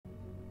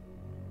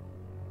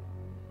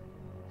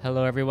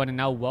Hello everyone, and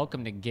now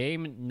welcome to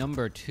game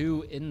number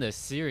 2 in the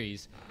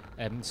series.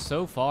 And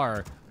so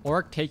far,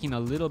 Orc taking a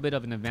little bit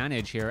of an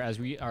advantage here as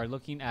we are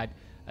looking at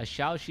a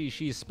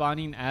Zhouxixi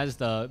spawning as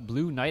the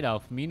blue night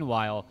elf.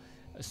 Meanwhile,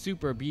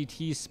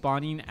 SuperBT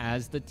spawning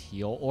as the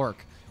teal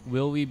orc.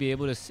 Will we be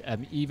able to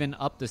even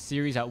up the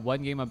series at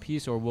one game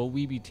apiece, or will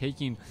we be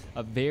taking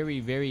a very,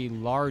 very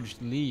large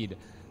lead?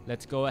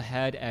 Let's go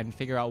ahead and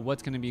figure out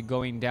what's going to be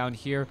going down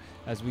here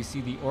as we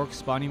see the orc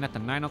spawning at the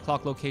 9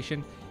 o'clock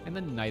location and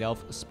the night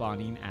elf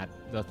spawning at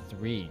the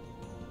 3.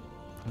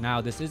 Now,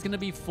 this is going to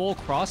be full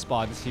cross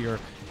spawns here,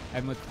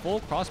 and with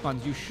full cross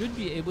spawns, you should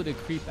be able to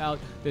creep out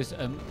this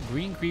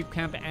green creep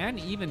camp and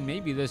even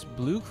maybe this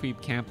blue creep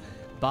camp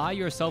by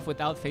yourself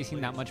without facing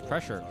that much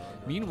pressure.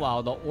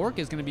 Meanwhile, the orc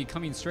is going to be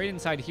coming straight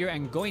inside here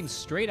and going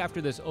straight after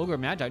this ogre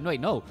magi. No,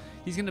 wait, no.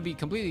 He's going to be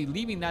completely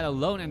leaving that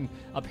alone and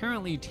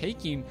apparently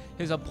taking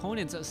his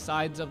opponent's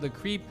sides of the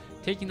creep,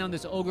 taking down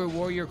this ogre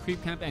warrior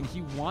creep camp, and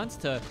he wants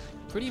to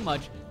pretty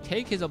much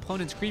take his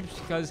opponent's creeps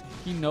because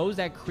he knows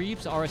that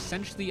creeps are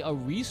essentially a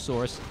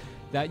resource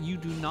that you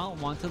do not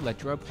want to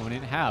let your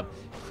opponent have.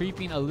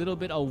 Creeping a little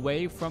bit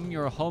away from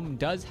your home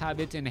does have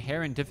its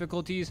inherent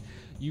difficulties.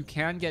 You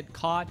can get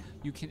caught.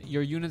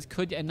 Your units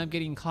could end up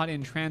getting caught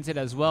in transit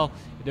as well.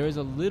 There is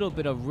a little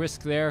bit of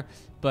risk there,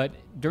 but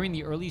during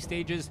the early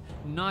stages,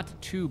 not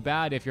too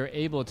bad if you're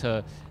able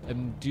to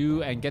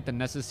do and get the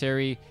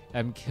necessary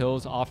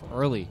kills off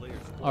early.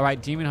 All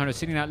right, Demon Hunter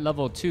sitting at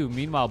level 2.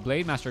 Meanwhile,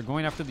 Blade Master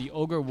going after the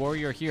ogre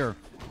warrior here.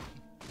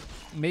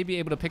 May be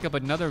able to pick up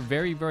another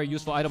very, very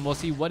useful item. We'll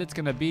see what it's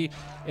going to be.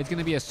 It's going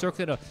to be a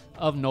circlet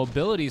of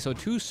nobility. So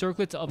 2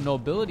 circlets of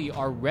nobility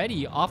are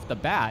ready off the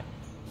bat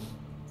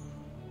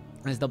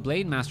as the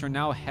Blade Master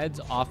now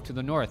heads off to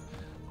the north.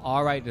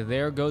 All right,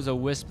 there goes a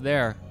wisp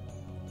there.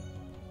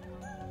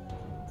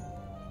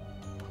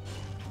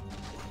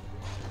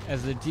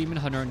 As the Demon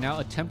Hunter now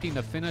attempting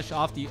to finish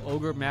off the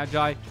Ogre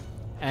Magi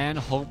and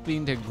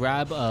hoping to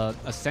grab a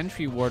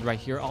sentry ward right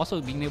here. Also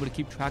being able to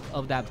keep track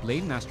of that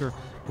Blade Master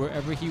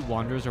wherever he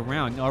wanders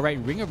around. All right,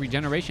 Ring of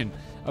Regeneration,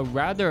 a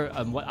rather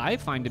what I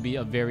find to be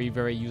a very,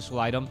 very useful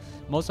item.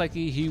 Most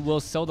likely he will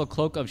sell the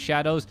Cloak of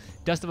Shadows.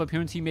 Dust of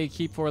Appearance he may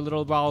keep for a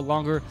little while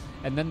longer,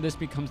 and then this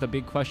becomes the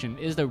big question: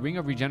 is the Ring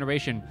of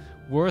Regeneration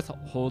worth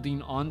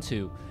holding on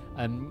to?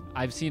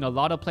 I've seen a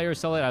lot of players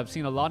sell it. I've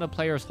seen a lot of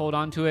players hold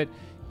on to it.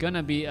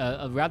 Gonna be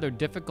a rather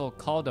difficult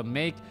call to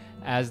make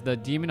as the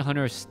Demon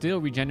Hunter is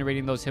still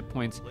regenerating those hit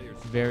points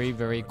very,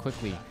 very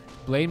quickly.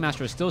 Blade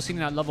Master is still sitting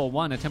at level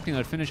 1, attempting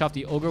to finish off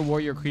the Ogre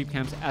Warrior creep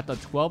camps at the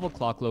 12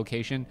 o'clock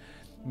location.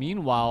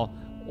 Meanwhile,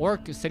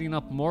 Orc is setting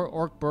up more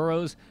Orc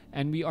burrows,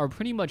 and we are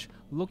pretty much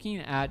looking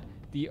at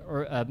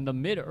the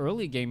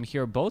mid-early game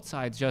here. Both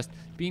sides just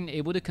being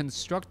able to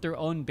construct their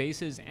own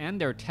bases and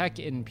their tech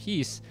in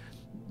peace,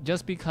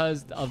 just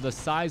because of the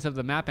size of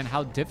the map and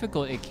how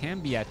difficult it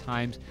can be at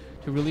times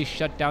to really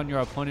shut down your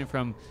opponent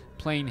from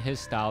playing his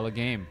style of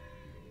game.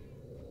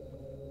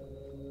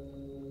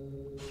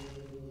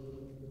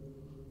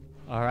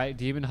 All right,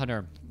 Demon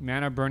Hunter,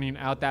 mana burning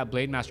out that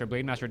Blade Master.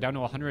 Blade Master down to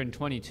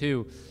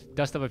 122.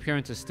 Dust of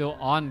Appearance is still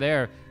on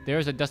there.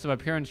 There's a Dust of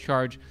Appearance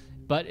charge,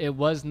 but it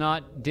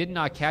did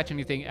not catch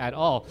anything at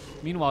all.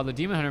 Meanwhile, the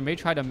Demon Hunter may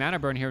try to mana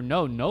burn here.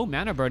 No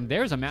mana burn.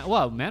 There's a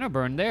mana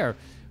burn there.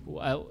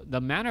 The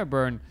mana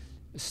burn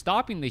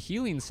stopping the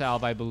healing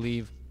salve, I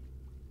believe,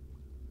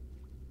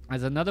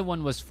 as another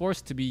one was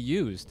forced to be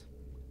used.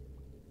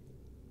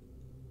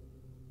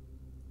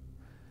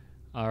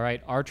 All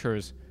right,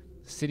 archers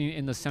sitting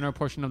in the center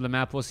portion of the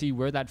map. We'll see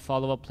where that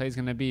follow-up play is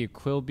going to be.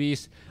 Quill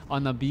Beast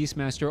on the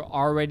Beastmaster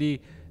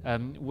already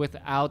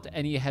without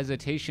any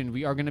hesitation.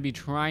 We are going to be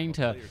trying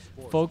to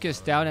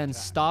focus down and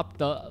stop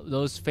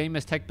those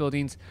famous tech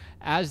buildings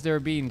as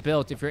they're being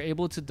built. If you're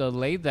able to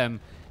delay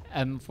them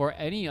for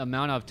any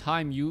amount of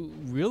time, you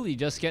really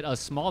just get a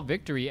small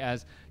victory,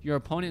 as your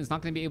opponent is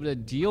not going to be able to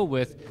deal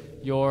with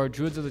your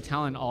Druids of the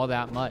Talon all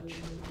that much.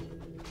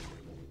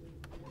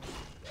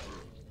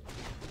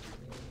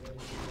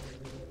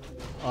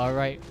 All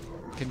right,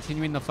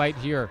 continuing the fight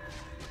here.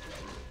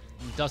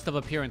 Dust of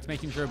Appearance,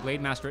 making sure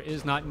Blade Master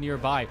is not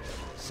nearby.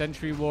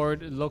 Sentry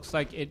Ward looks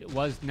like it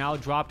was now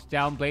dropped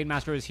down. Blade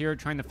Master is here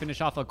trying to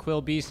finish off a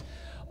Quill Beast.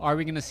 Are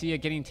we going to see it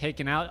getting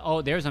taken out?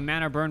 Oh, there's a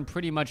mana burn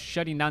pretty much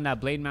shutting down that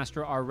Blade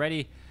Master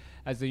already,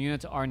 as the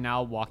units are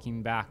now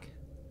walking back.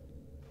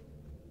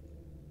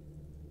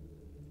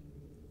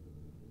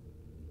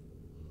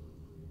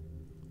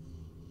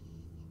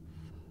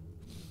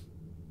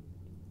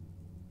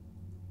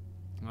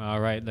 All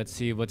right, let's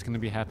see what's going to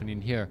be happening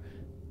here.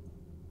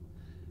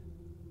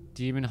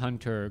 Demon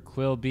Hunter,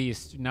 Quill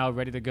Beast, now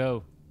ready to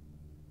go.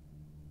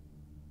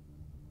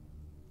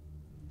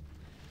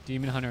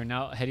 Demon Hunter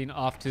now heading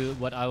off to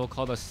what I will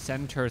call the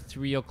center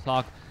 3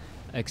 o'clock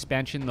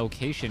expansion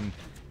location.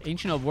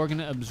 Ancient of War going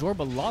to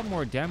absorb a lot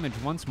more damage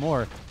once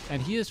more,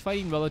 and he is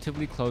fighting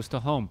relatively close to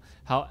home.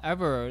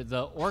 However,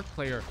 the Orc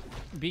player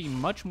being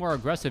much more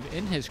aggressive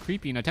in his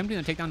creeping, attempting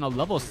to take down a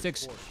level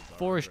 6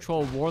 Forest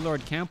Troll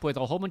Warlord camp with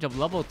a whole bunch of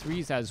level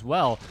 3s as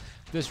well.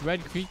 This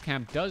red creep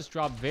camp does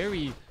drop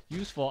very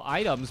useful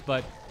items,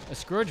 but a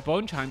Scourge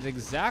Bone Chime is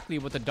exactly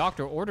what the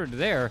doctor ordered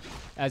there,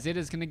 as it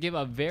is going to give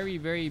a very,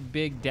 very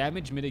big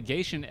damage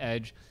mitigation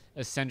edge,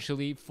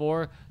 essentially,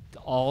 for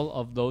all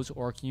of those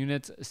Orc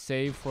units,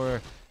 save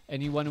for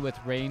anyone with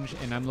range,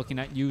 and I'm looking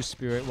at you,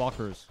 Spirit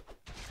Walkers.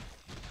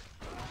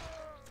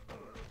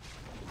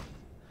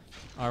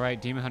 All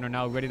right, Demon Hunter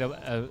now ready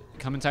to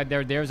come inside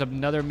there. There's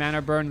another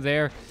mana burn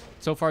there.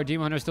 So far,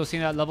 Demon Hunter still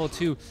seeing that level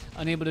 2,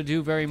 unable to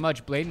do very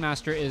much. Blade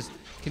Master is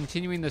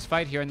continuing this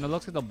fight here, and it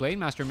looks like the Blade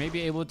Master may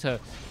be able to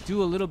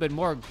do a little bit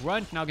more.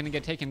 Grunt now going to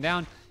get taken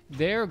down.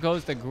 There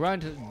goes the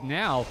Grunt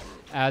now,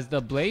 as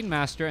the Blade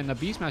Master and the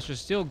Beast Master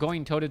still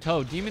going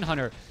toe-to-toe. Demon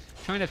Hunter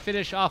trying to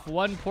finish off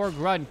one poor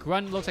Grunt.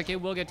 Grunt looks like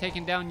it will get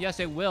taken down.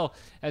 Yes, it will,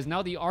 as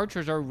now the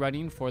archers are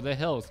running for the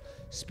hills.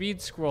 Speed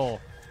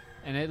Scroll.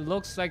 And it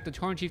looks like the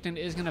Tauren Chieftain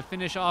is going to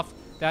finish off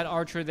that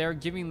archer there,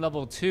 giving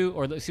level 2,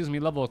 or excuse me,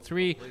 level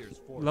 3,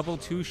 level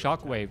 2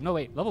 Shockwave. No,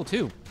 wait, level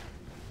 2.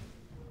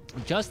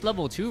 Just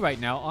level 2 right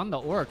now on the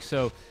Orc,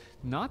 so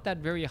not that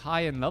very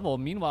high in level.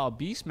 Meanwhile,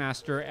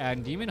 Beastmaster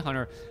and Demon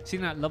Hunter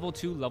sitting at level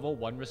 2, level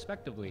 1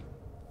 respectively.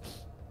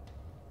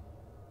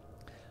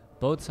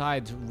 Both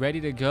sides ready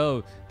to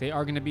go. They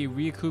are going to be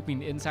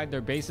recouping inside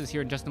their bases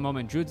here in just a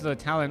moment. Druids of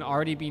the Talon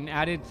already being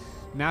added.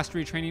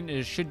 Mastery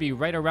training should be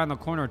right around the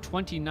corner,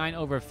 29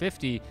 over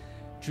 50.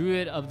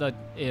 Druid of the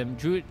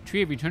Druid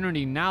Tree of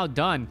Eternity now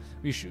done.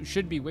 We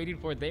should be waiting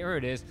for it. There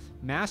it is.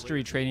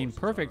 Mastery training.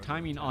 Perfect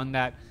timing on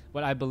that,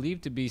 what I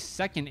believe to be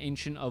second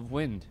Ancient of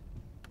Wind.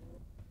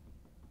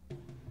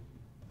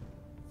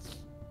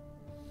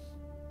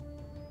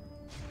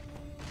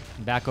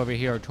 Back over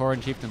here,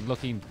 Tauren Chieftain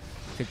looking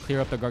to clear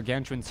up the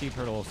Gargantuan Sea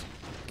Turtles.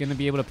 Going to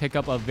be able to pick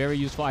up a very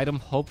useful item,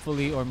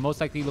 hopefully, or most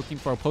likely looking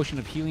for a Potion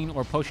of Healing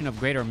or Potion of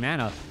Greater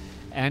Mana.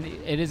 And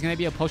it is going to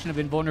be a Potion of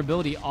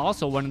Invulnerability,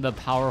 also one of the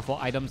powerful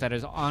items that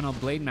is on a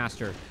Blade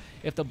Master.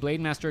 If the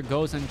Blade Master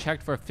goes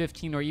unchecked for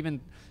 15 or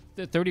even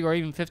 30 or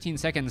even 15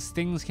 seconds,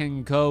 things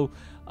can go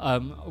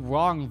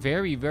wrong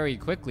very, very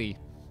quickly,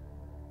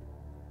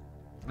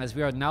 as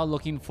we are now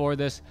looking for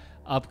this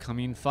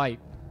upcoming fight.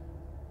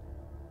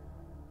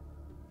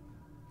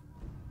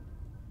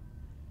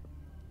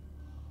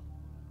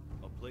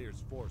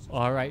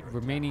 All right,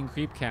 remaining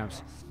creep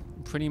camps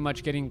pretty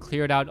much getting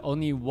cleared out.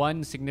 Only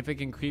one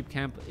significant creep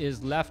camp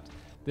is left.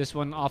 This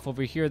one off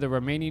over here. The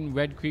remaining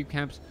red creep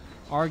camps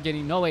are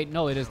getting... No, wait,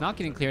 no, it is not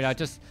getting cleared out.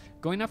 Just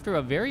going after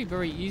a very,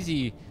 very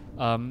easy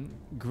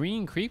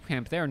green creep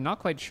camp there. Not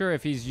quite sure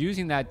if he's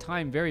using that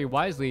time very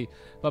wisely,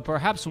 but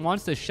perhaps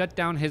wants to shut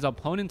down his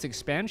opponent's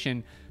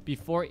expansion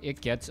before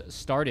it gets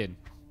started.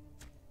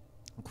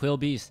 Quill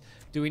Beast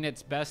doing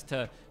its best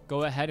to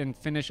go ahead and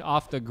finish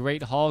off the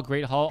Great Hall.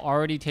 Great Hall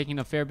already taking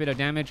a fair bit of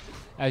damage,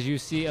 as you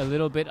see a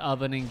little bit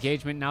of an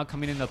engagement now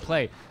coming into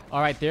play.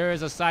 All right, there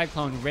is a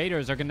Cyclone.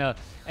 Raiders are going to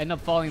end up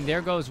falling.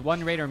 There goes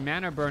one Raider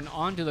mana burn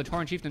onto the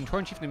Tauren Chieftain.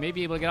 Tauren Chieftain may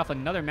be able to get off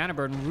another mana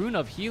burn. Rune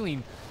of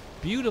Healing,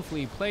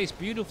 beautifully placed,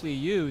 beautifully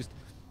used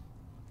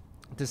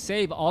to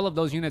save all of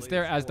those units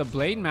there, as the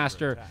Blade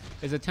Master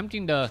is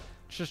attempting to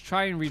just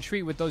try and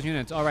retreat with those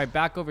units. All right,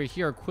 back over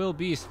here, Quill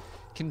Beast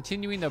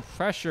continuing the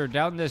pressure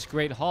down this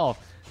Great Hall.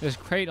 This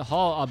Great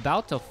Hall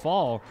about to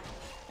fall,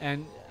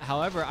 and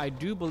however, I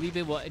do believe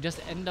it will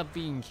just end up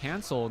being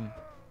canceled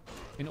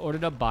in order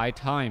to buy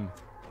time.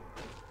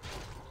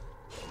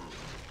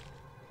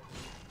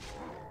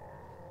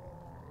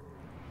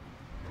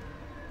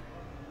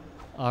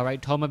 All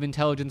right, Tome of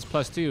Intelligence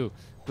 +2.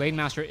 Blade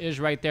Master is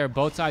right there.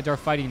 Both sides are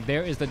fighting.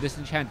 There is the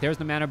disenchant. There's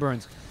the mana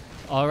burns.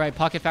 All right,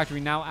 Pocket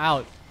Factory now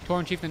out.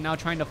 Tauren Chieftain now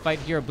trying to fight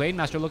here. Blade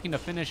Master looking to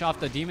finish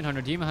off the Demon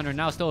Hunter. Demon Hunter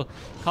now still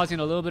causing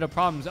a little bit of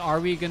problems. Are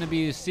we going to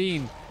be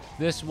seeing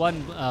this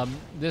one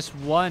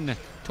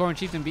Tauren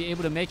Chieftain be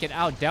able to make it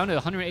out? Down to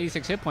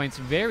 186 hit points.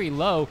 Very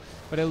low,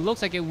 but it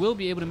looks like it will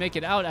be able to make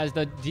it out, as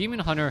the Demon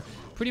Hunter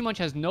pretty much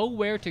has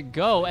nowhere to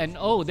go. And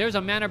oh, there's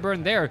a mana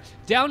burn there.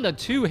 Down to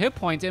 2 hit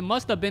points. It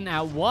must have been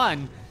at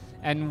 1.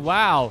 And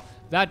wow,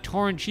 that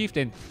Tauren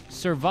Chieftain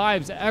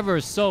survives ever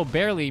so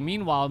barely.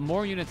 Meanwhile,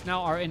 more units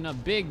now are in a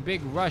big,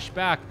 big rush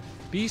back.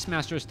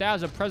 Beastmaster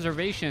stabs of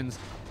preservations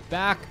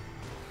back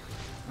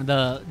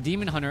the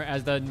Demon Hunter,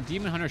 as the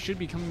Demon Hunter should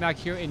be coming back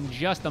here in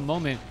just a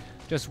moment,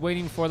 just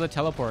waiting for the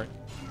teleport.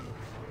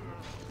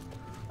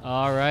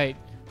 All right,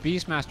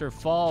 Beastmaster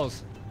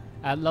falls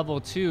at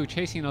level 2,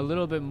 chasing a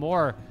little bit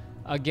more.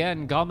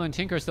 Again, Goblin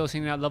Tinker still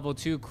sitting at level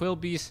 2. Quill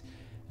Beast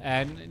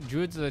and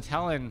Druids of the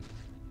Talon.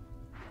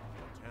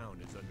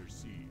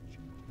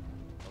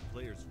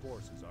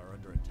 Forces are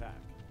under attack.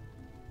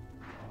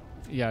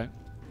 Yeah,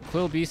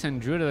 Quill Beast and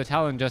Druid of the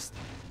Talon just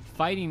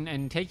fighting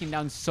and taking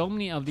down so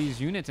many of these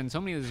units and so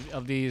many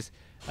of these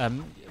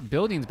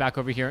buildings back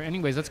over here.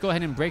 Anyways, let's go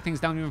ahead and break things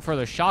down even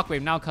further.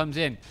 Shockwave now comes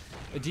in.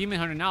 The Demon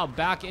Hunter now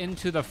back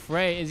into the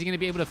fray. Is he going to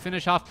be able to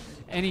finish off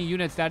any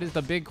units? That is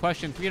the big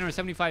question.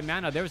 375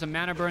 mana. There's a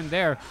mana burn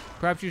there.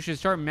 Perhaps you should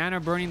start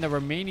mana burning the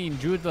remaining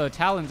Druid of the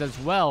Talons as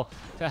well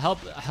to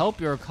help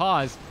your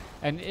cause.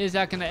 And is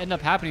that going to end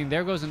up happening?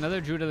 There goes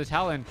another Druid of the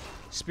Talon.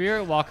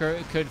 Spirit Walker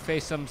could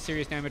face some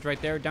serious damage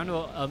right there. Down to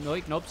a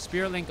nope.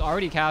 Spirit Link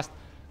already cast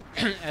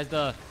as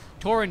the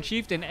Tauren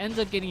Chieftain ends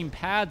up getting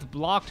paths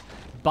blocked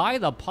by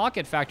the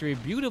Pocket Factory.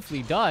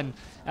 Beautifully done,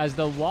 as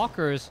the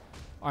Walkers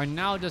are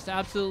now just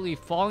absolutely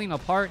falling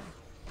apart.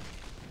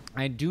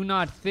 I do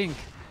not think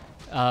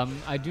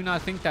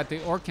that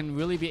the Orc can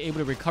really be able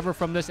to recover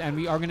from this, and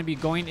we are going to be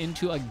going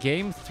into a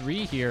game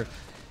 3 here.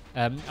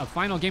 A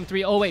final game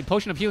 3. Oh, wait.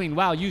 Potion of Healing.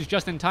 Wow, used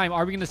just in time.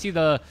 Are we going to see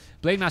the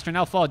Blade Master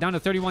now fall down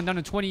to 31, down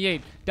to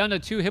 28, down to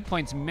 2 hit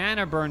points?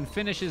 Mana Burn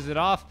finishes it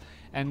off,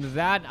 and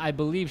that, I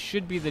believe,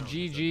 should be the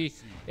GG.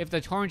 If the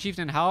Tauren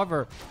Chieftain,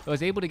 however,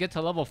 was able to get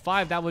to level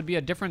 5, that would be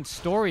a different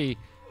story.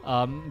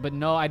 But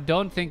no, I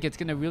don't think it's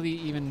going to really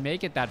even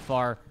make it that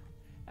far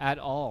at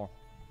all.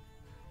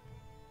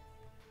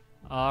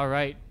 All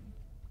right.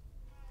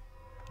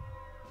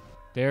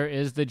 There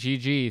is the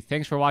GG.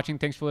 Thanks for watching.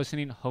 Thanks for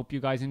listening. Hope you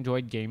guys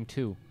enjoyed game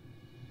 2.